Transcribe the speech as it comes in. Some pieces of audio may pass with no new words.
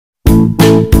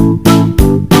Halo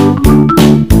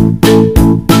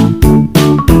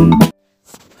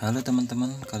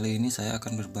teman-teman, kali ini saya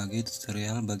akan berbagi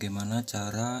tutorial bagaimana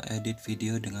cara edit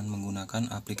video dengan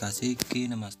menggunakan aplikasi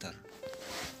Kinemaster.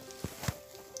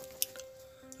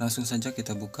 Langsung saja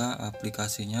kita buka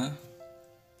aplikasinya,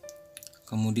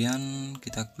 kemudian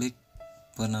kita klik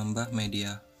penambah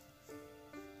media.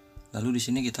 Lalu di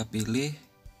sini kita pilih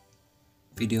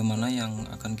video mana yang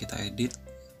akan kita edit.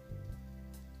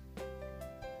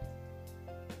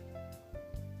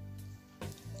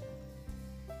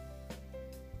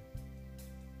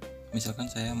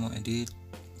 Misalkan saya mau edit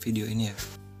video ini ya.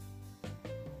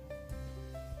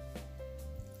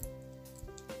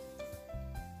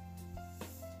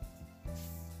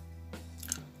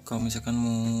 Kalau misalkan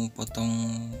mau potong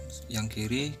yang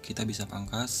kiri, kita bisa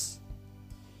pangkas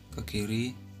ke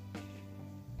kiri.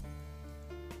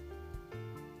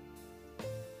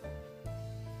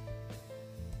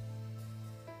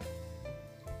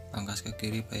 Pangkas ke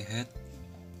kiri playhead.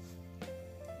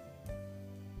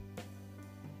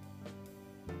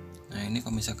 Nah, ini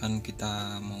kalau misalkan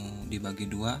kita mau dibagi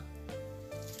dua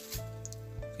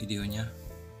videonya.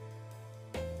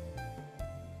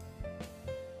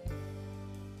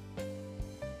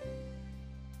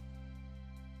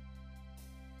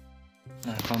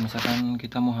 Nah, kalau misalkan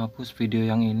kita mau hapus video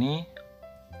yang ini,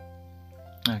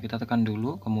 nah kita tekan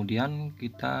dulu, kemudian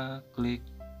kita klik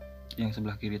yang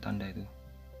sebelah kiri tanda itu.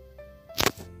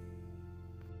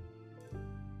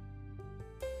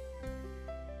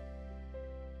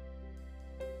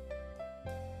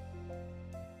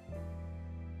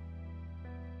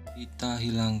 Kita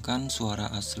hilangkan suara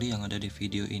asli yang ada di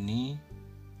video ini.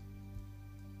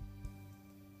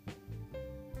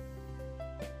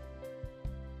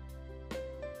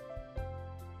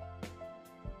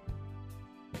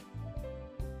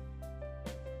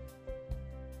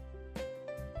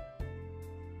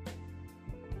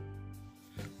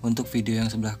 Untuk video yang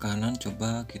sebelah kanan,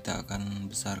 coba kita akan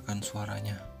besarkan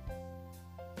suaranya.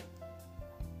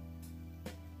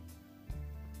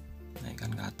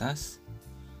 Naikkan ke atas.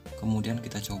 Kemudian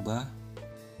kita coba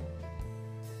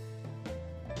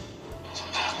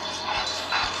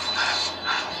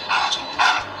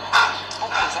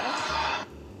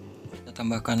kita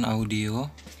tambahkan audio,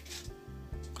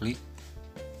 klik.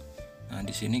 Nah,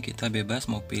 di sini kita bebas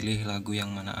mau pilih lagu yang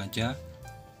mana aja.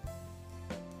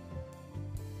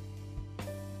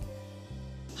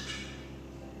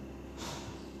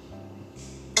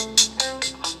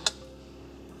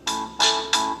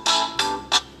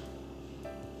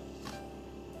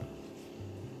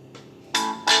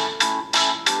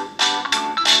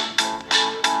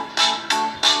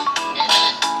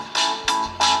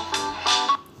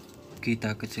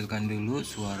 Kita kecilkan dulu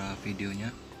suara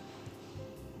videonya.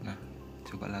 Nah,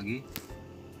 coba lagi.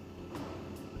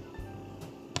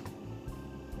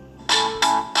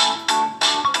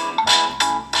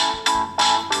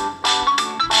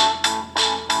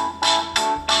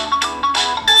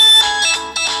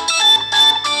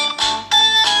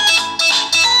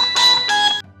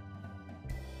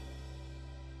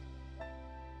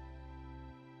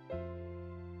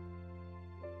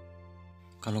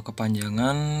 Kalau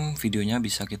kepanjangan, videonya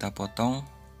bisa kita potong.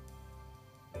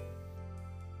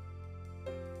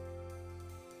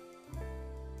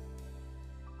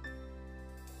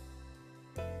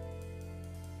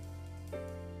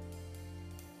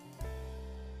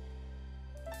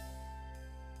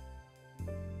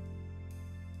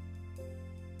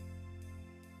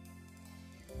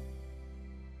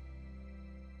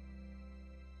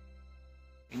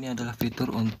 Ini adalah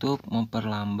fitur untuk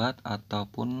memperlambat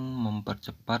ataupun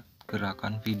mempercepat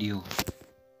gerakan video.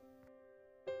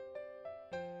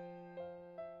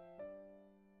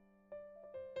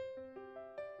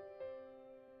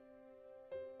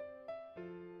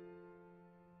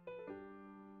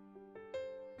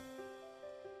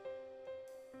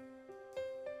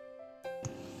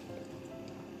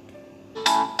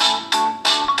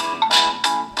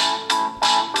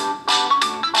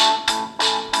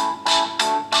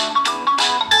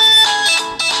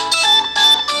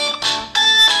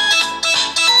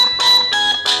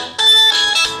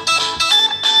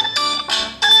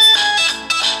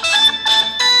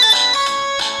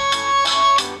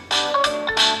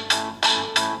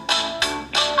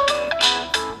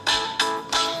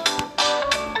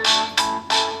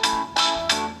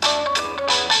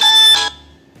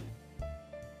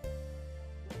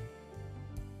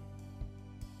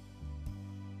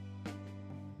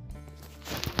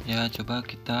 Ya, coba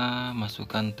kita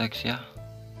masukkan teks ya.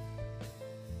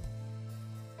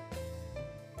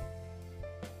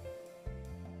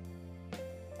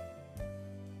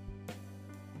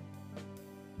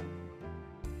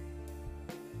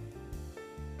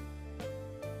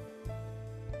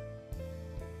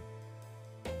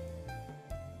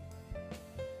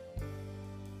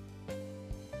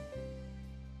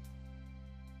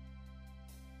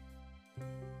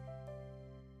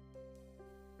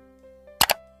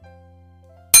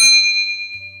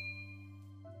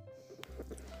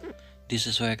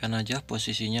 Disesuaikan aja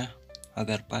posisinya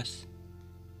agar pas.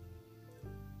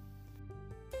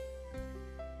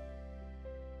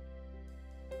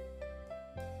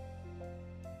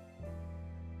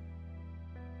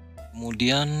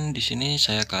 Kemudian di sini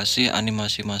saya kasih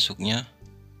animasi masuknya,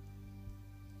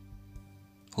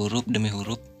 huruf demi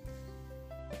huruf.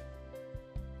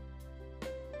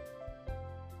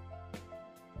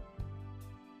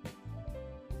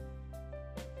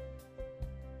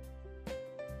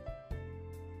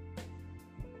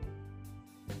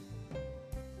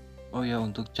 Oh ya,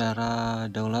 untuk cara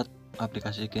download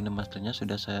aplikasi kinemasternya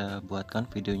sudah saya buatkan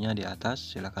videonya di atas,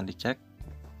 silahkan dicek.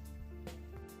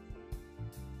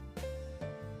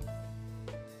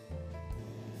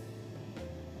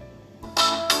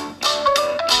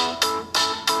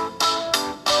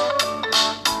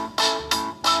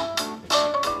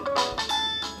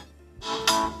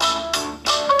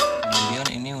 Kemudian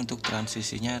ini untuk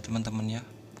transisinya teman-teman ya,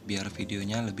 biar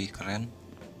videonya lebih keren.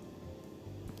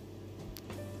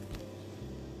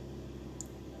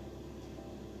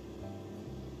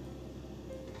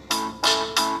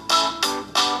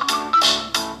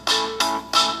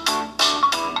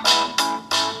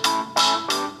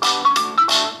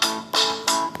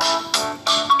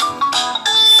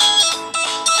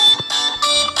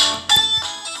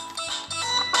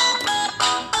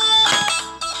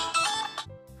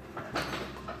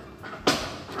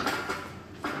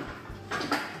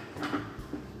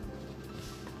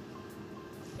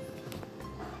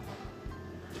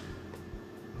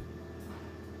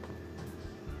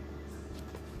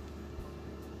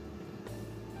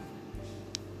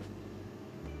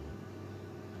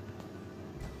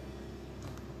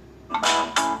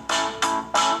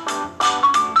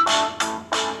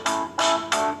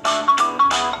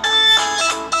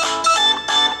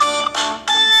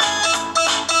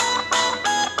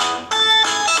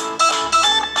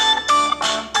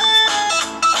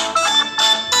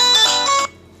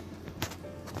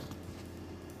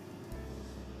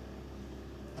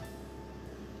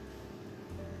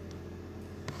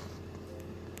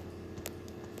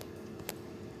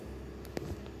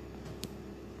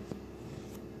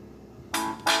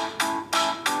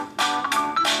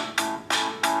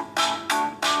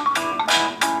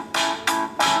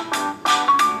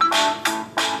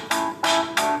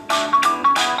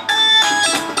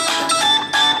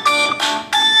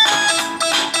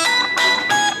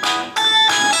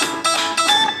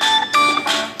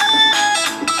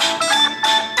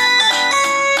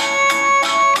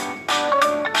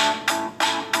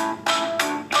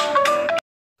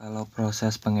 Kalau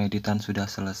proses pengeditan sudah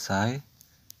selesai,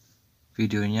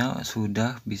 videonya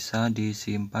sudah bisa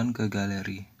disimpan ke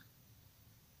galeri.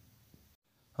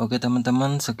 Oke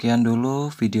teman-teman, sekian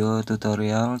dulu video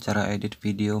tutorial cara edit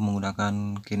video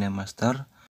menggunakan kinemaster.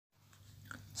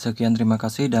 Sekian, terima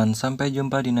kasih dan sampai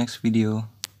jumpa di next video.